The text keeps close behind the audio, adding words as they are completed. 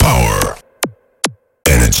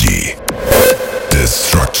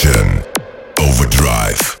Destruction,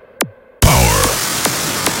 overdrive, power,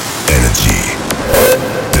 energy,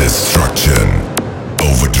 destruction,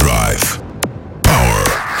 overdrive, power,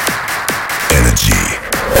 energy,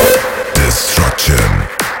 destruction,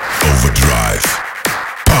 overdrive,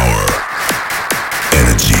 power,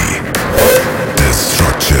 energy,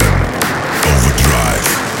 destruction, overdrive,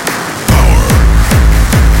 power,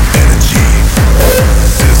 energy,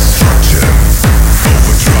 destruction,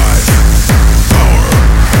 overdrive, power,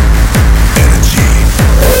 energy,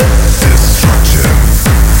 destruction,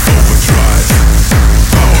 overdrive,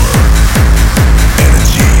 power,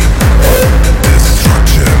 energy,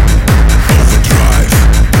 destruction, overdrive,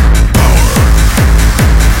 power,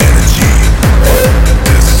 energy,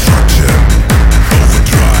 destruction,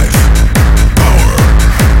 overdrive, power,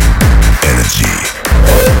 energy,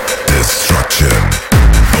 destruction,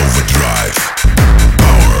 overdrive,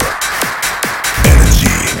 power,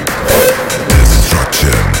 energy,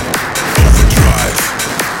 destruction, overdrive.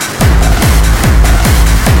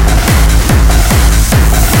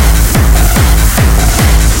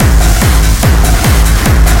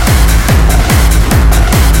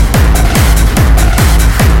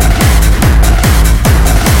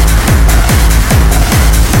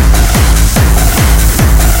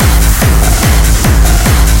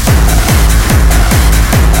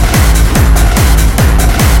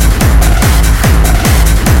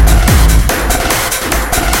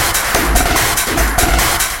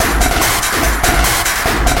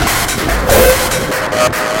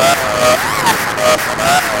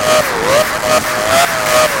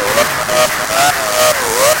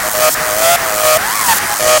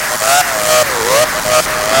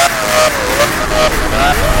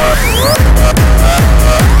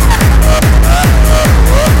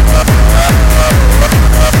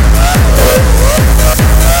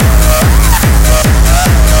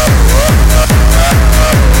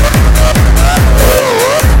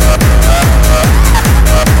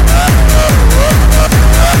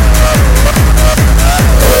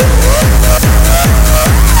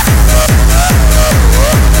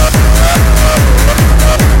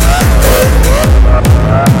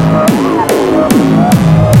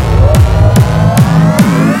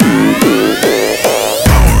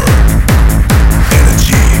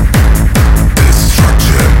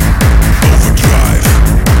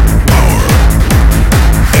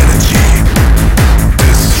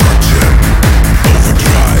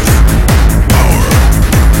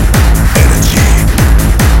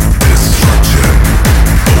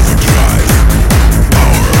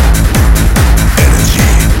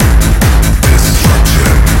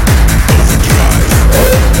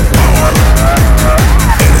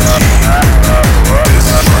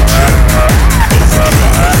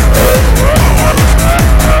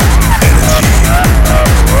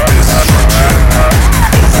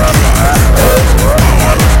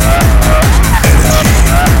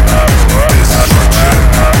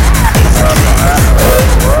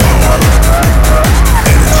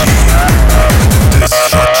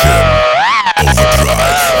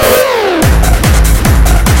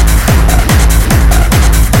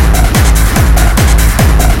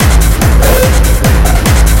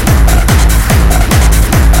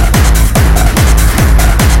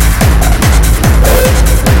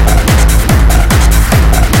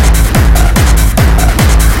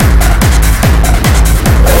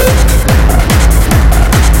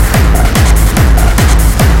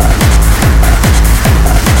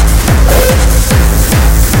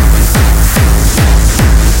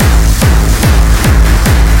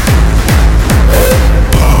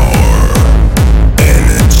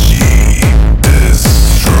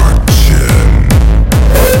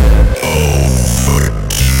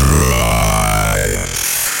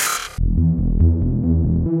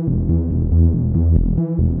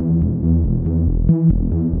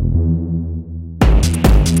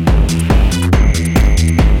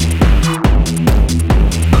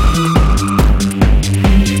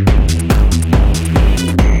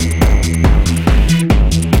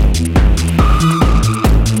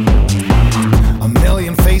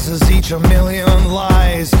 A million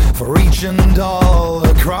lies for each and all,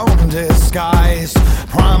 a crown disguise.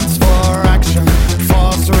 Prompts for action,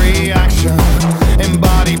 false reaction,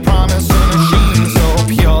 embody promise in a machine so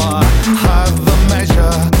pure. Have the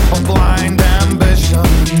measure of blind ambition,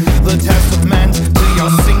 the testament to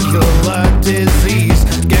your singular disease.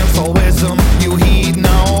 Against all wisdom you heed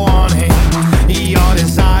no warning, your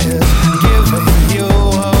desires giving you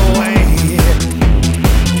away.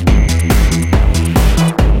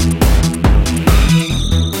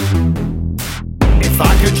 If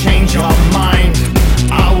I could change your mind,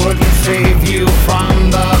 I wouldn't save you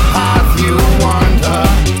from the path you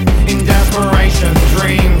wander.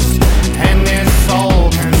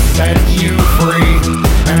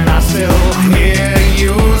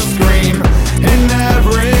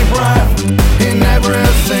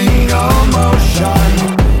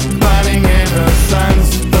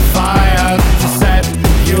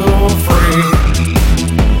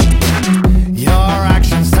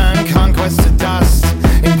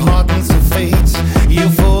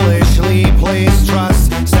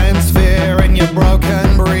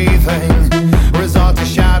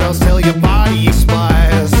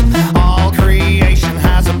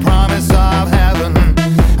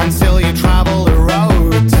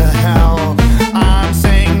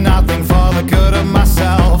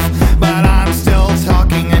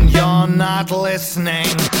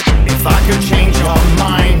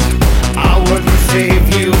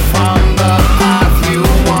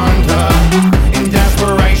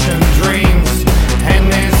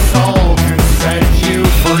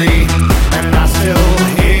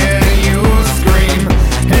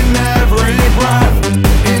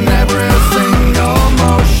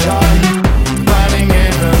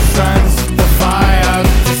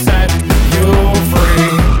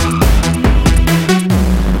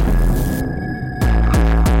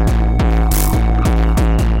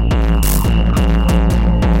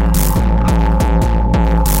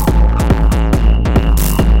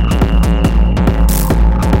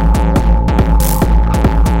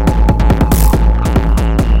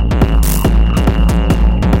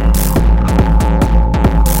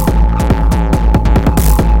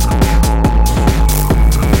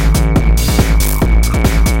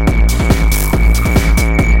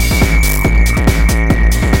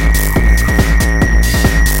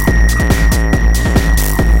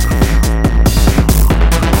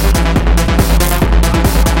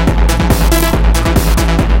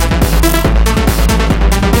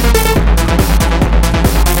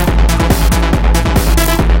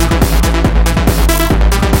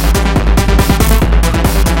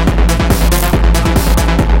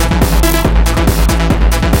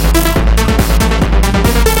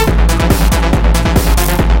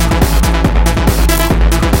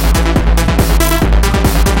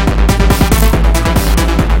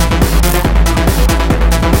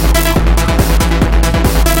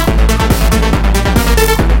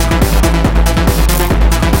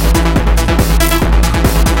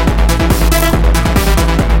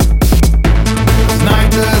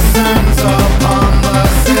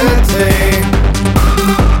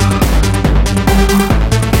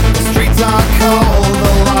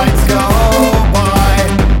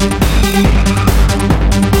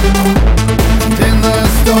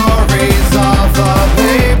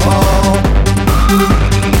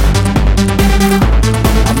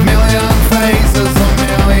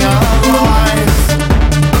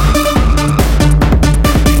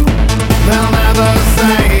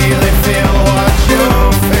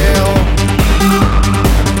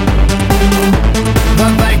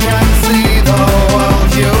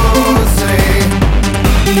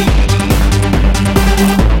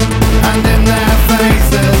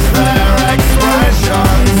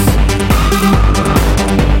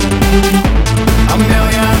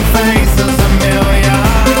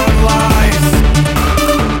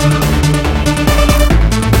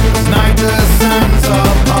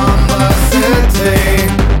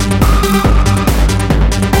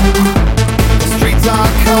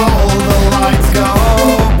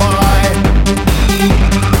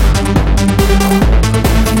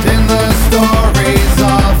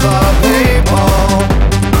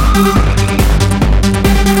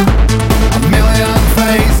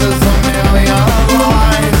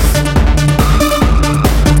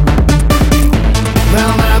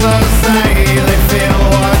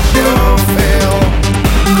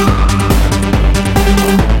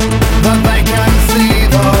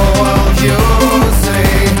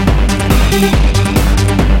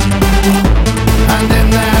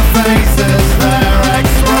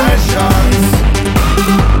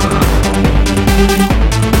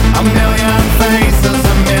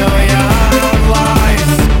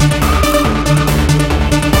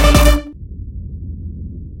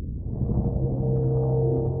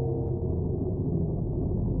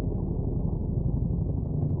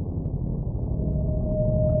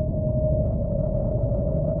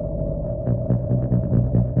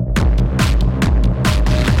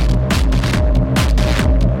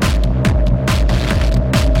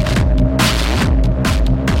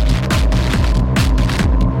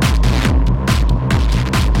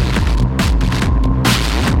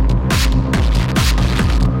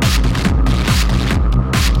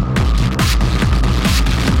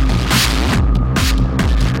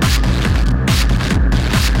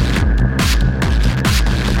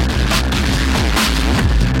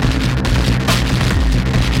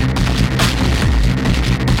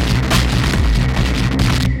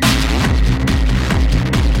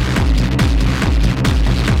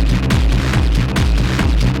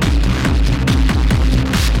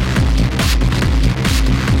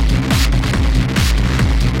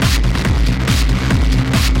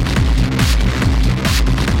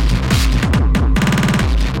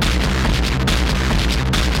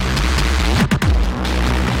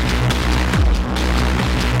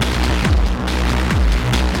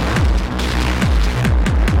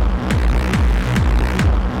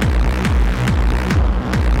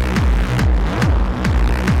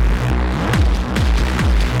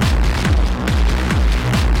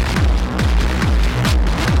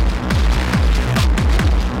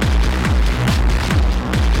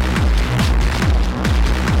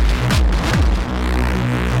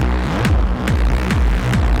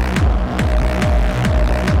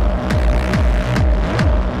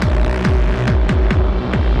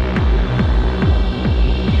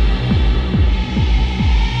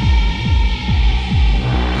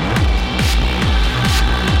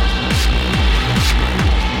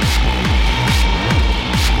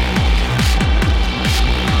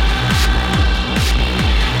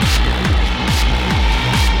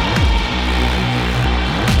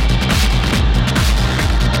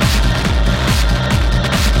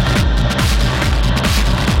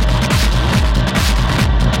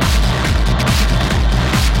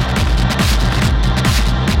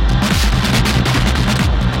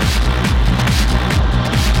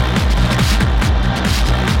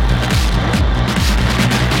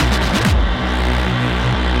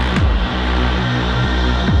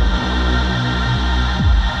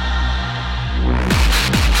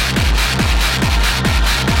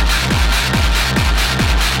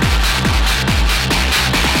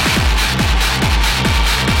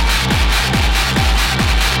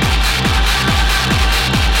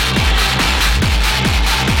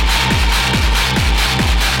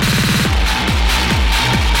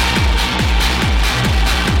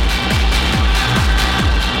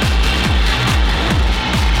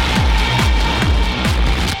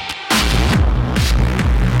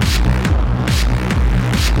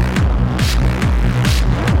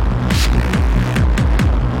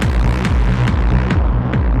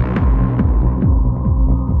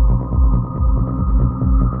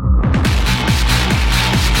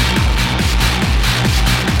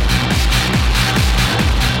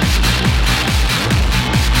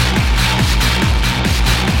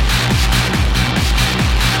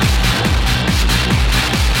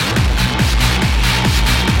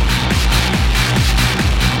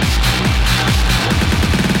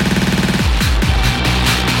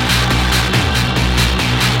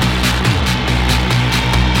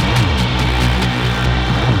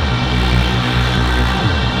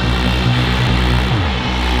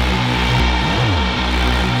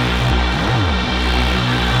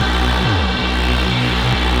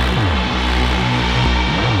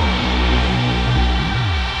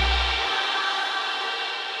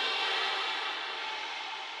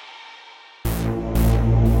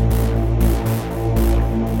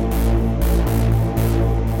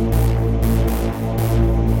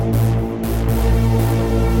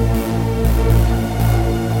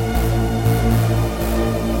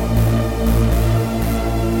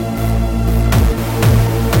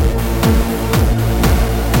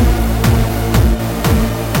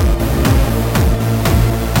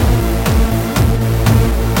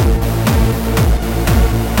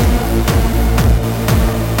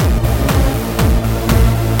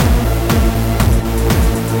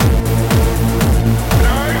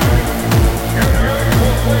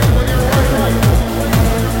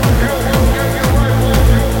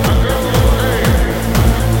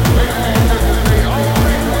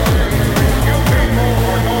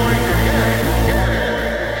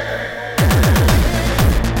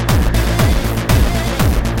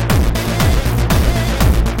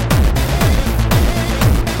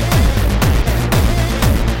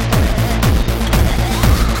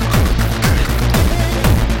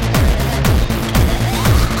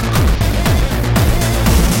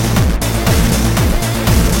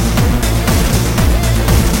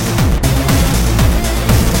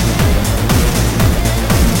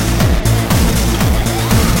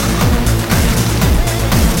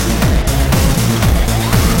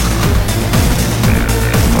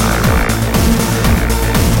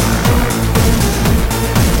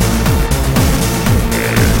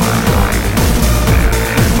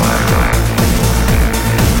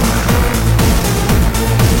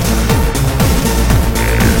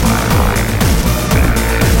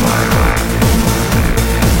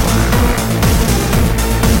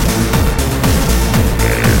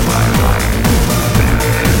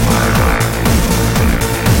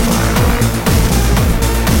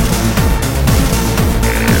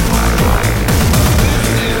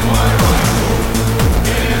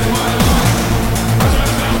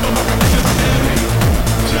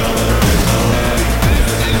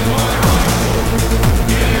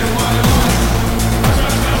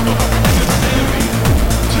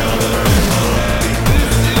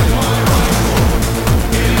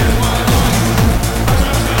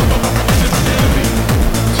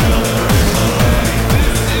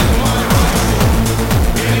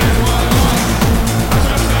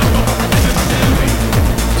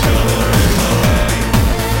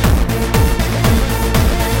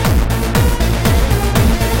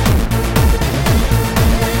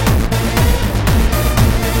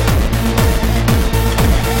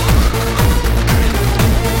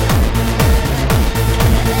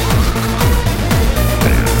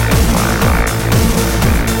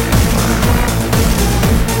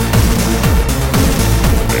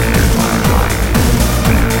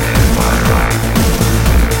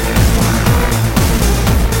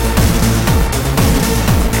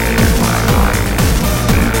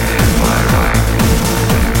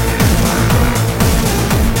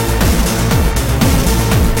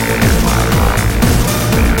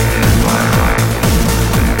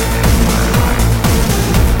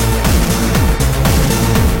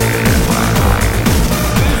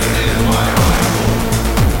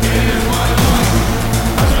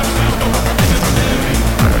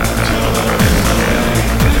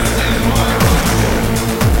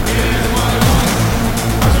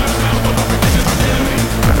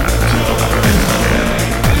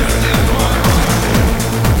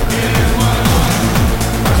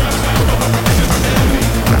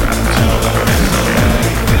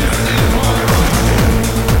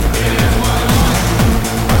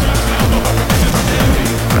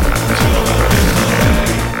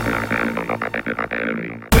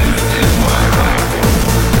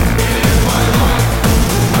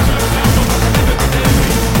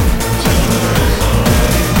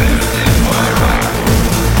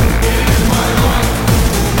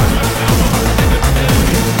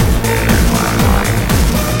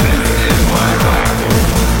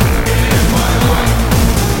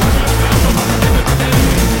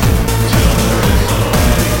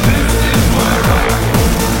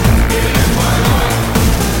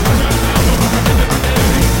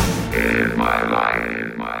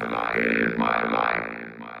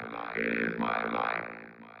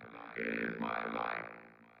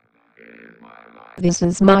 This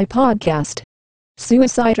is my podcast.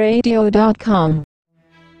 SuicideRadio.com.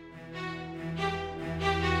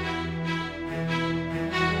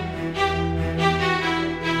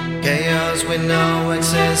 Chaos with no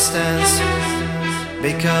existence,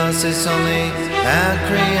 because it's only a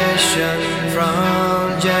creation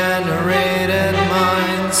from generated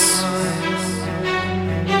minds.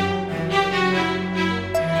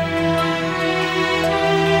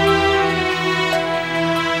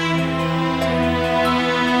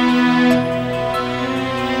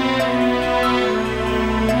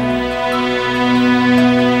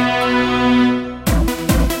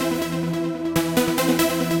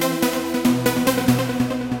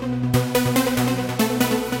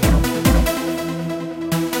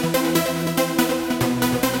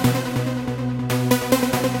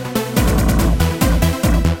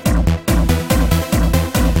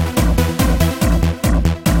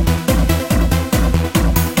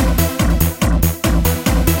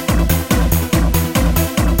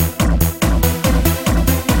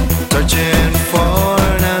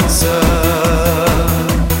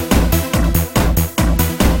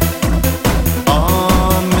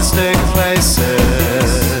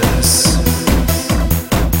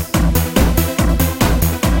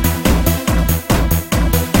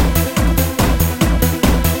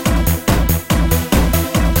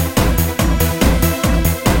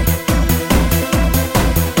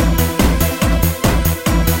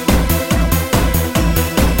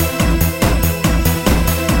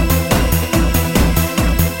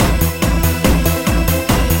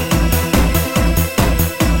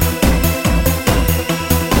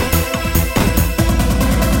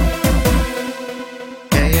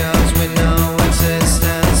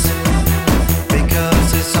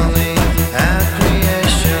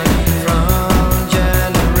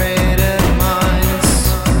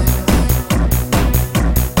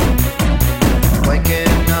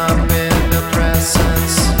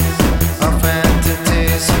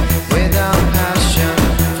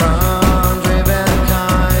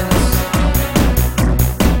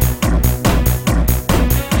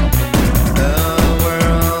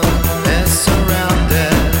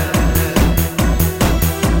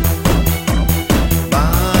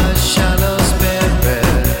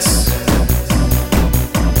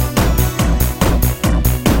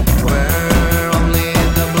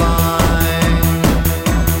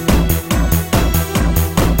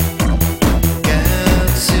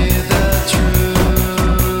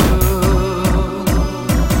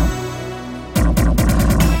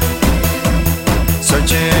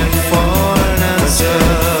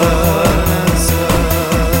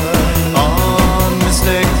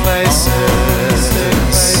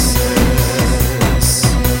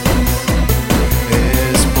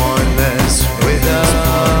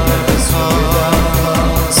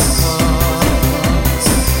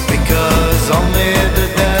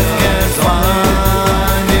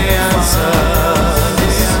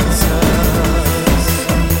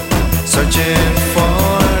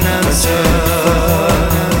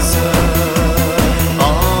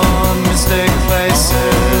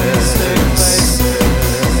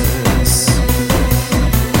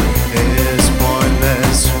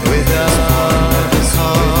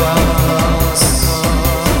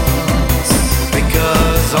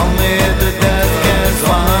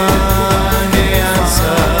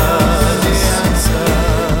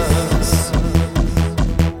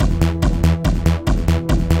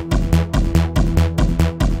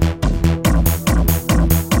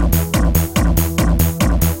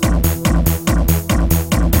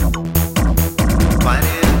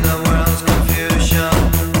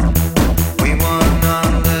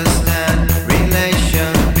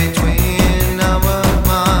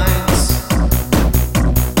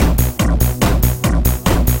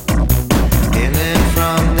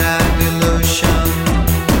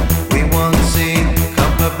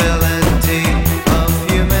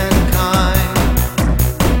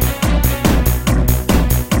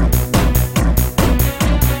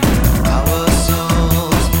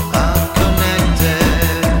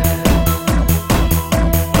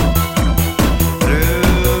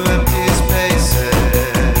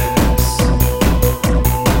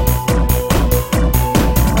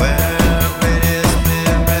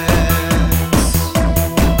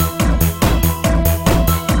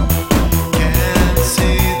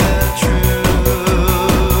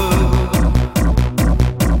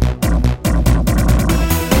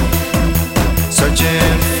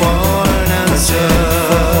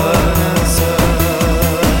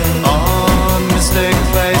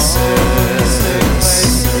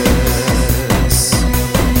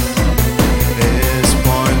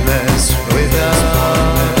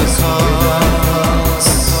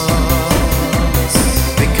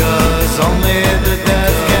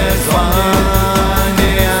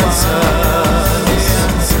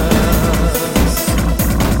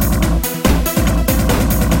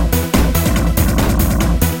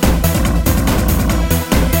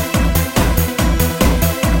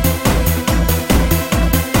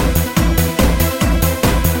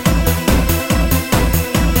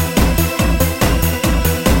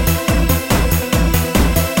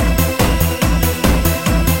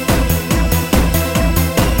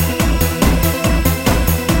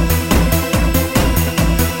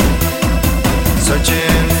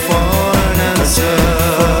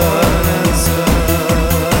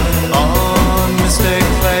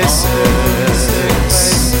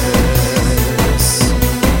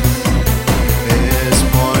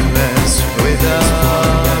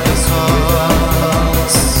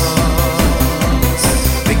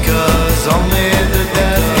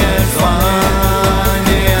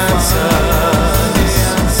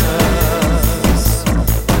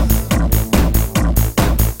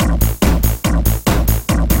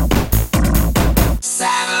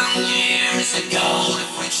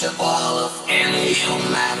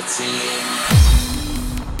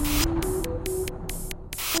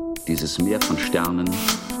 Dieses Meer von Sternen,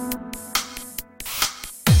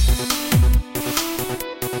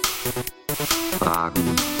 Fragen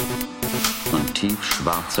und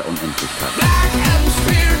tiefschwarzer Unendlichkeit. Black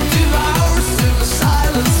atmosphere devours to the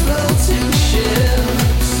silence melting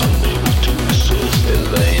ships. Unable to resist, in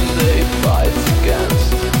vain they fight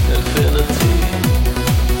against infinity.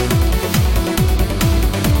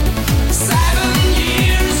 7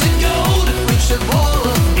 years ago they reached the wall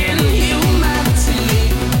of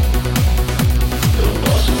inhumanity.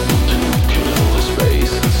 Impossible to kill the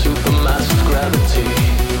space and supermassive gravity.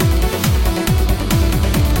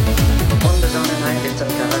 Unbesonnenheit ist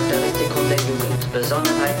das Charakteristikum der Jugend,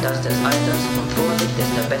 Besonnenheit das des Alters und Vorsicht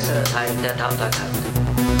ist der bessere Teil der Tapferkeit.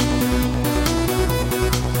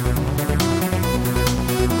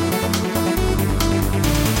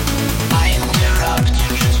 I interrupt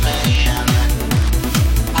your transmission.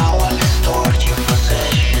 I will distort your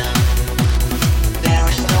position. There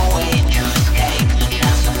is no way to escape, no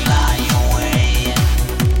chance to fly away.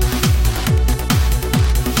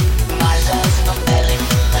 My sense of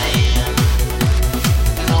elimination.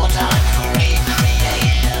 No time for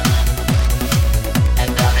recreation. A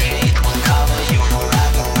dark shade will cover you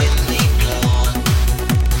forever with deep blue.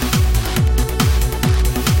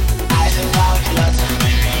 I send out lots of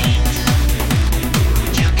machines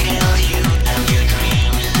to kill you and your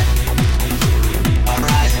dreams.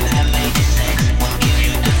 Horizon M86 will give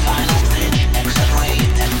you the final stitch.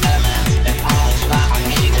 Accelerate experiments, it grows back on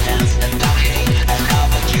existence. A dark shade has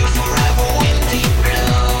covered you forever with deep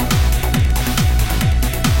blue.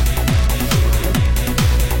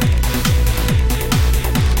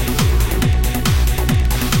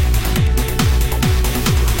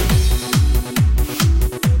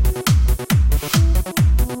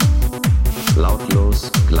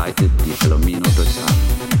 Lautlos gleitet die Palomino durchs All.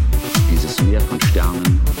 Dieses Meer von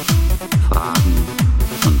Sternen, Fragen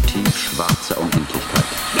und tiefschwarzer Unendlichkeit.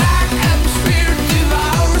 Black atmosphere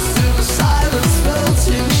devours to the silence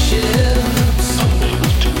melting ships.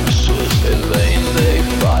 Unable to resist, in vain they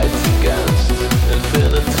fight against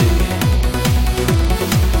infinity.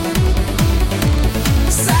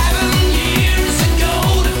 7 years ago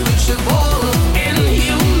they reached the wall of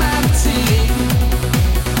inhumanity.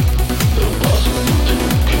 Impossible to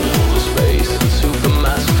kill the space and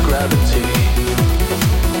supermassive gravity.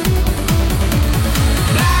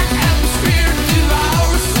 Black atmosphere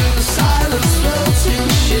devours to the silence melting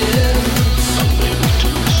ships. Unable to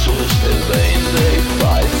resist, in vain they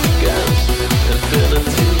fight against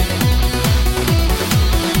infinity.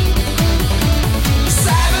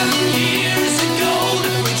 7 years ago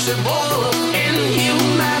they reached the wall of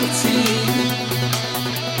inhumanity.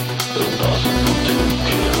 Impossible to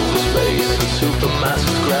kill the space and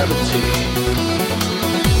supermassive gravity.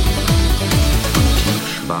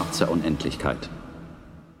 Tiefschwarzer Unendlichkeit.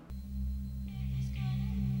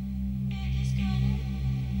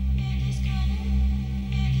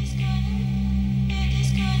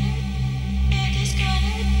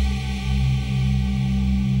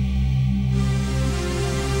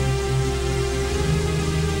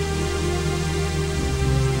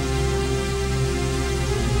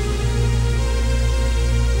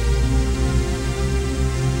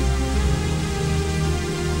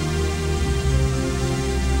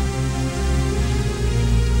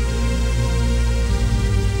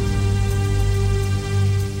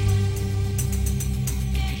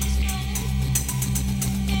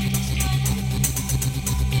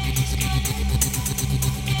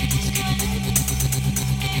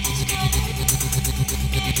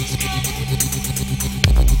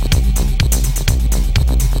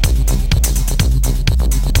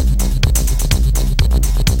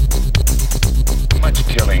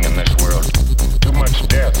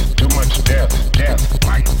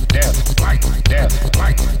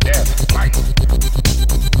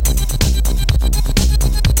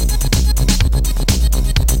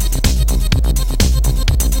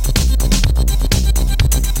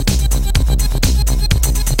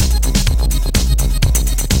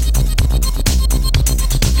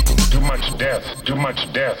 Too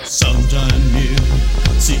much death. Sometime you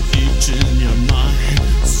see each in your mind.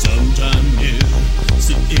 Sometime you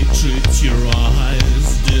see each with your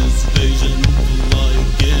eyes. This vision fly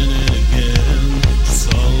again and again.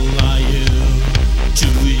 Just allow you to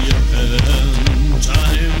your hand.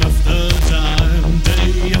 Time after time,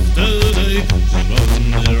 day after day, run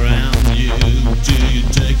around you. Do you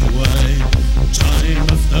take away? Time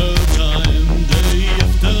after time, day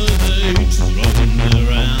after day, just run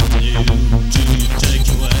around you. Do you take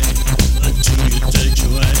away? Do you take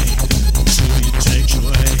away? Do you take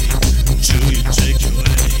away? Do you take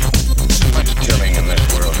away?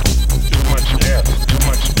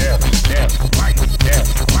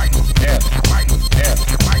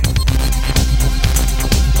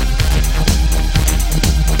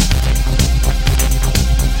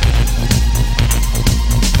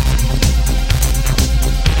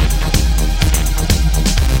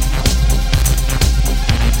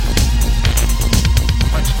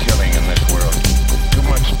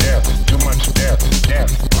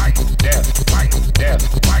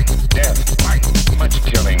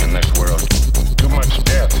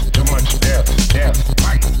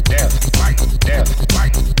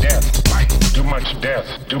 much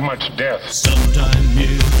death, too much death. Sometime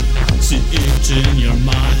you see it in your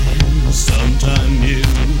mind. Sometime you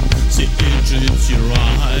see it in your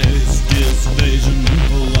eyes. This vision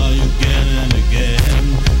will lie again and again.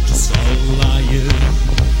 Just allow you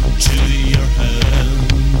to your hand.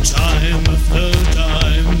 Time after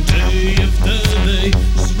time, day after day,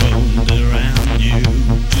 is roamed around you.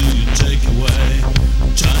 Do you take away?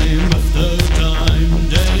 Time after time,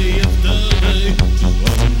 day after day, is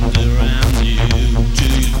roamed around you. Do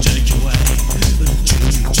you take away? Do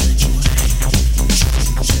you take away? Do you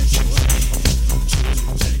take away? Do you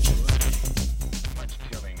take away? Much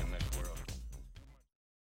killing in this world.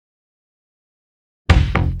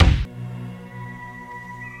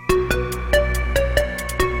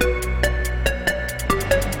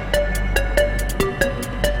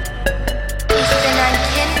 Ich bin ein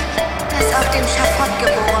Kind, das auf dem Schafott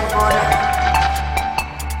geboren wurde. Ich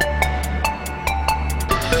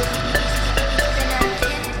bin ein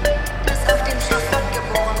Kind, das auf dem Schafott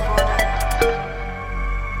geboren wurde.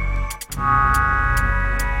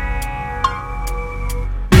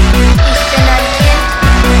 Ich bin ein Kind,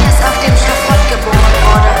 das auf dem Schafott geboren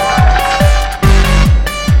wurde.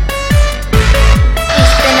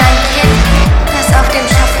 Ich bin ein Kind, das auf dem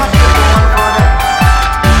Schafott geboren wurde.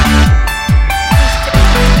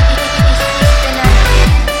 Ich bin ein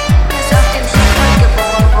Kind, das auf dem Schafott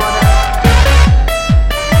geboren wurde.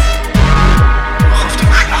 Auch auf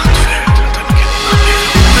dem Schlachtfeld hat ein Kind nach mir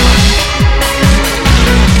gerufen.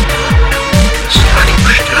 Es lag im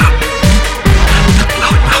Sterben und hat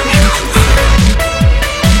laut nach mir gerufen.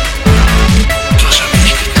 Und was habe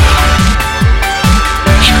ich getan?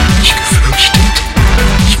 Ich habe mich gefürchtet.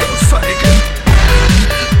 Ich war feige.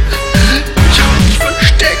 Ich habe mich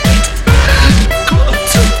versteckt. Gott.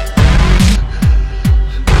 Ich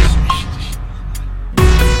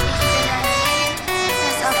bin ein Kind,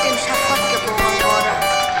 das auf dem Schafott geboren wurde.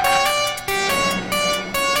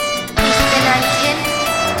 Ich bin ein Kind,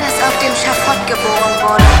 das auf dem Schafott geboren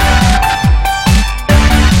wurde.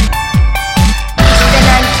 Ich bin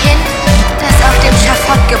ein Kind, das auf dem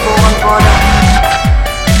Schafott geboren wurde.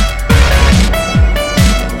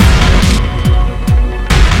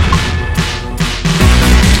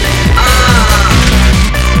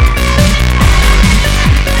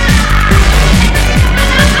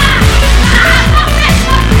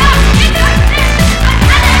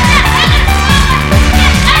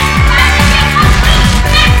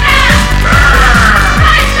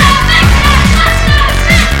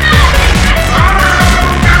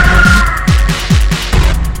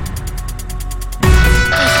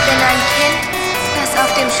 Ich bin ein Kind, das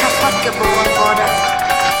auf dem Schafott geboren wurde.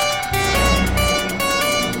 Ich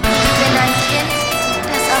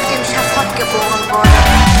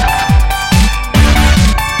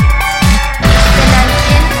bin ein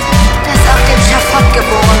Kind, das auf dem Schafott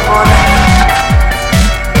geboren wurde.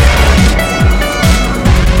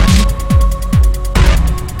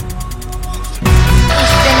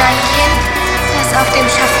 Ich bin ein Kind, das auf dem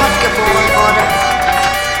Schafott geboren wurde.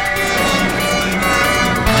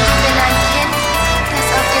 Ich bin ein Kind, das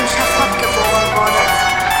auf dem Schafott geboren wurde.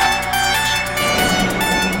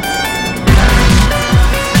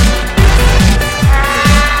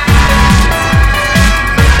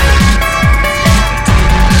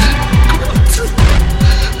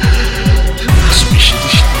 Lass mich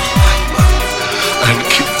nicht noch einmal ein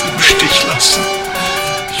Kind im Stich lassen.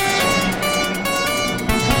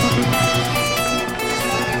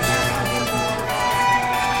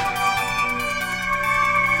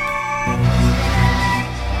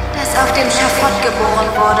 Das auf dem Schafott geboren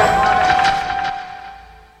wurde.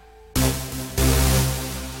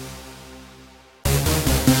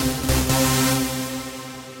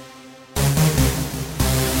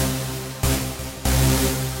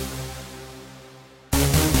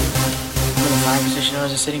 For the flying position or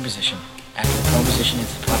as a sitting position. After the prone position,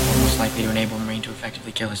 it's the platform most likely to enable a Marine to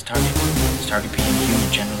effectively kill his target. His target being a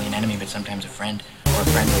human, generally an enemy, but sometimes a friend or a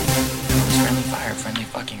friendly. His friendly fire, friendly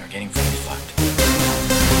fucking, or getting friendly fucked.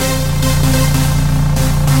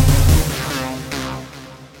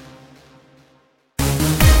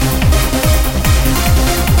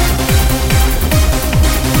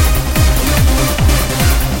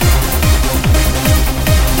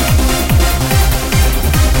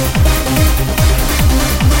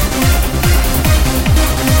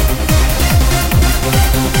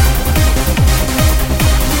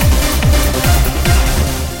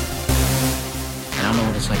 I don't know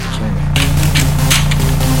what it's like to kill me.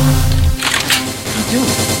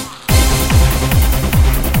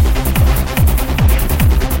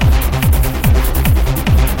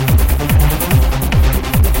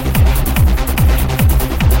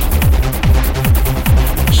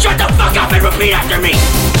 after me!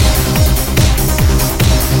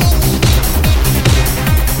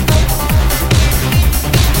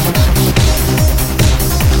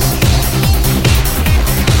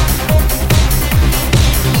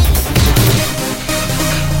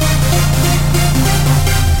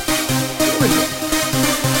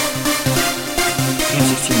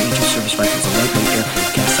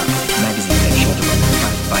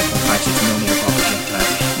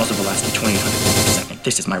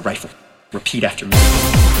 This is my rifle. Repeat after me.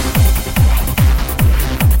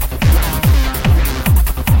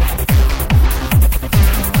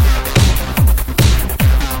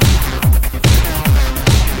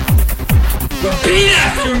 Repeat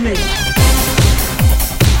after me!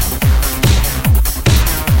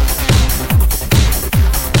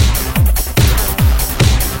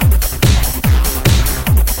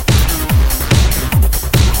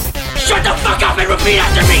 Shut the fuck up and repeat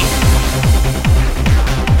after me!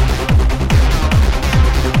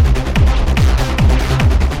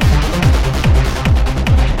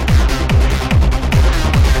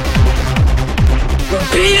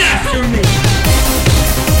 Repeat after me!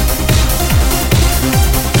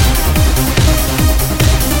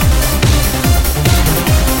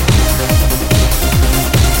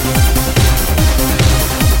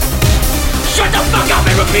 Shut the fuck up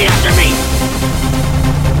and repeat after me!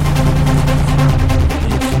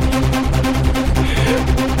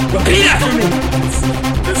 Repeat after me!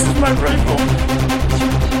 This is my rifle.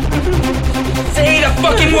 Say the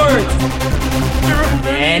fucking words!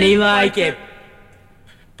 Any like it.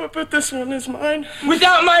 But this one is mine.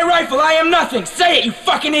 Without my rifle, I am nothing. Say it, you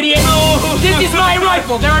fucking idiot. No. This is my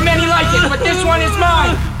rifle. There are many like it, but this one is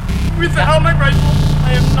mine. Without my rifle,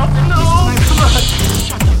 I am nothing. No.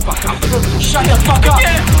 Shut the fuck up. Shut the fuck up.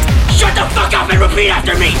 Yeah. Shut the fuck up and repeat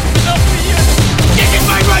after me. No, this is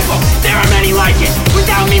my rifle. There are many like it.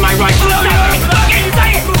 Without me, my rifle is nothing. Fucking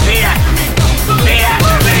say it. Repeat after me. Repeat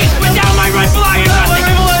after me. Without my rifle, I am nothing.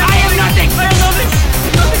 I am nothing. I am nothing.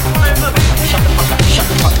 I am nothing. Shut the fuck up. Shut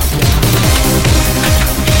the fuck up.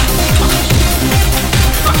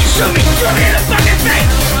 Fucking shoot me. Shoot me in the fucking face.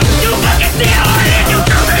 You fucking see how I am. You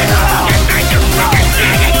shoot me in the fucking face. You fucking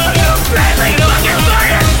see it. You badly fucking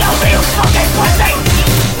liar. Shoot me, you fucking pussy.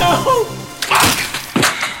 No. Fuck.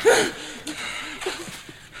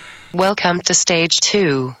 Welcome to stage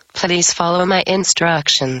 2. Please follow my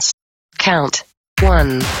instructions. Count.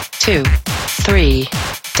 1, 2, 3.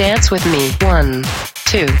 Dance with me. 1,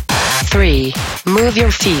 2, 3. Move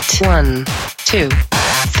your feet. 1, 2,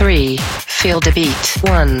 3. Feel the beat.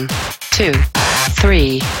 1, 2,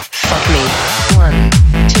 3. Fuck me. 1,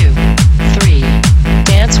 2, 3.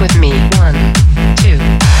 Dance with me. 1, 2,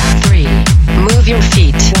 3. Move your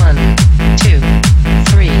feet. 1, 2,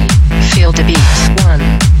 3. Feel the beat. 1,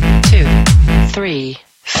 2, 3.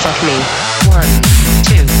 Fuck me. 1,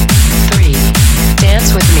 2, 3.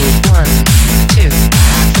 Dance with me. 1, 2,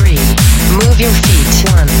 3. Move your feet.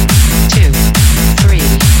 1, 2, 3.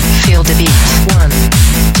 Feel the beat. 1,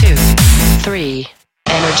 2, 3.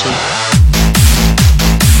 Energy.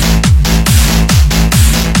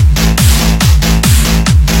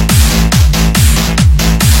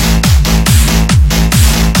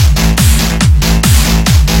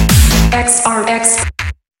 XRX.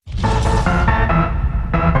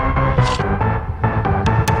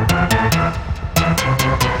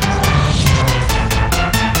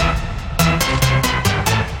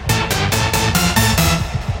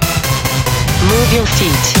 Move your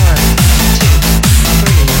feet. 1, 2,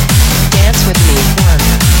 3. Dance with me. 1,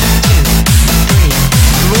 2, 3.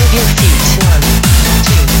 Move your feet. 1,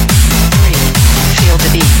 2, 3. Feel the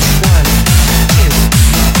beat. 1, 2,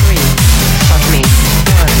 3. Fuck me.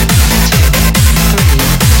 1, 2, 3.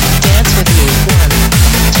 Dance with me. 1,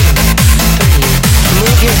 2, 3.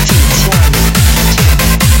 Move your feet. 1, 2,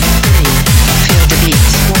 3. Feel the beat.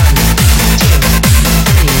 1, 2,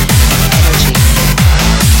 3. Energy.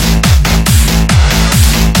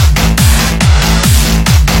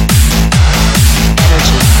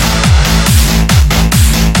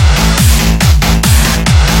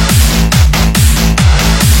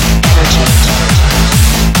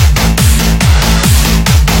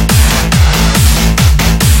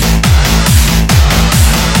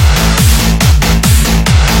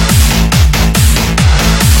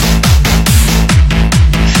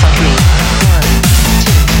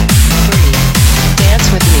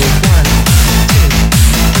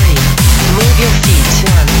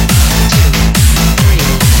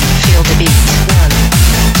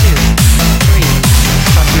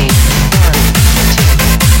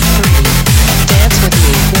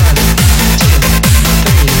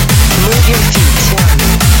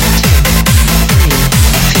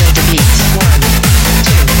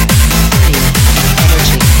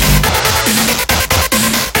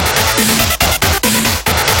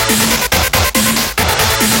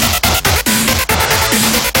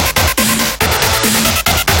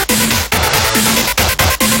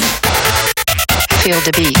 Feel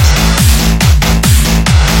the beat.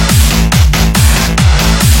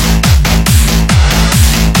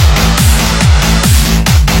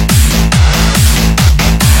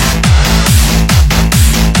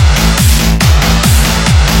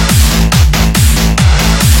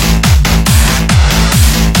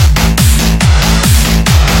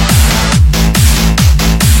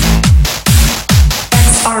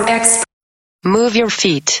 Move your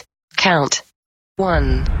feet. Count.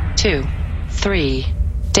 1, 2, 3.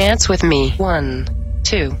 Dance with me. 1,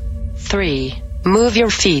 2, 3. Move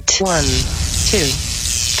your feet. 1, 2,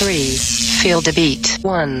 3. Feel the beat.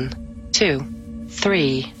 1, 2,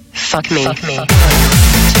 3. Fuck me. Fuck me. 1, 2, 3.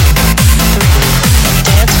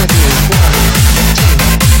 Dance with me. 1, 2,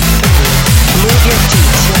 3. Move your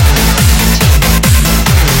feet. 1, 2, 3.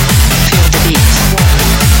 Feel the beat.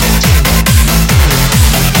 1, 2, 3. Energy.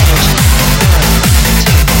 1,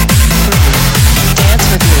 2, 3. Dance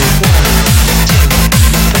with me. 1, 2,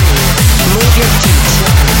 3. Move your feet.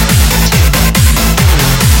 1, 2, 3.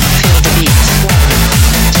 Feel the beat. 1,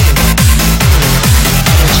 2,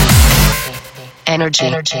 3.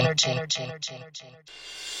 Energy.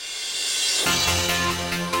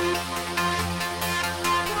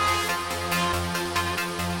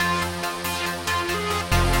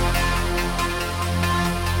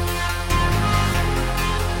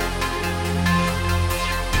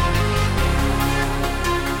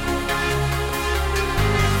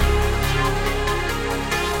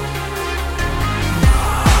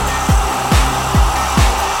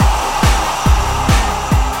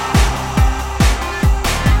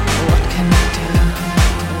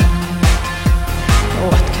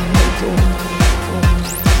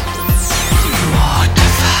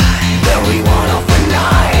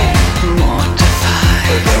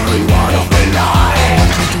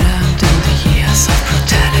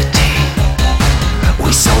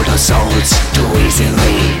 Souls too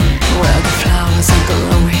easily. Where the flowers are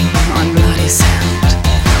growing on bloody sand.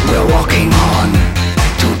 We're walking on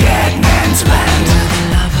to dead man's land. Where the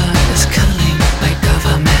lover is killing by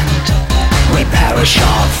government. We perish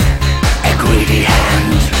off a greedy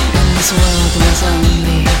hand. And this world was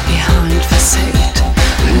only behind facade.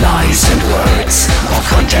 Lies and words of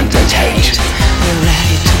contempt and hate. We're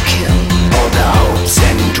ready to kill all the hopes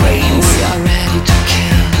and dreams. We are ready to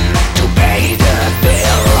kill, to pay the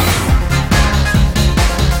bill.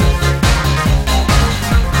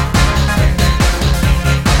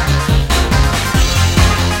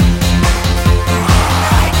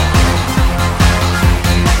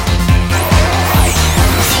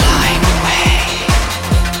 Flying away,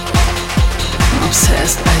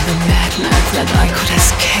 obsessed by the madness that I could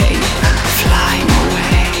escape. Flying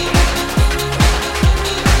away,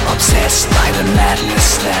 obsessed by the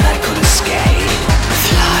madness that I could escape.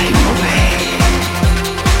 Flying away,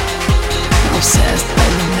 obsessed by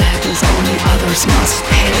the madness only others must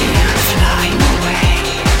pay. Flying away,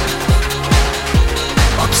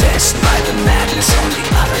 obsessed by the madness only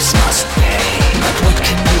others must